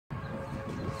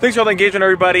Thanks for all the engagement,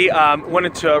 everybody.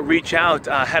 Wanted to reach out.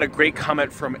 Had a great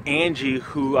comment from Angie,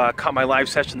 who caught my live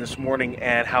session this morning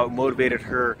and how it motivated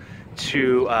her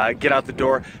to get out the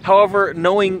door. However,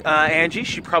 knowing Angie,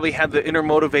 she probably had the inner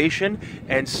motivation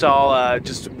and saw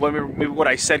just maybe what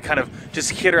I said kind of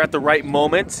just hit her at the right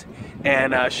moment,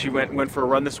 and she went for a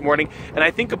run this morning. And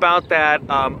I think about that,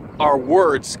 our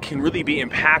words can really be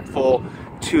impactful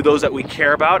to those that we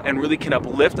care about and really can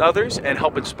uplift others and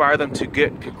help inspire them to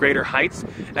get to greater heights.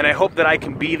 And I hope that I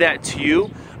can be that to you,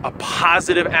 a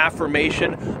positive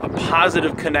affirmation, a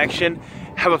positive connection.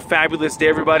 Have a fabulous day,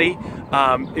 everybody.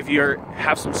 If you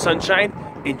have some sunshine,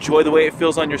 enjoy the way it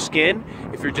feels on your skin.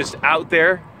 If you're just out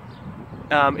there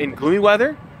in gloomy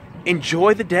weather,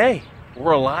 enjoy the day.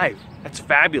 We're alive. That's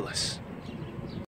fabulous.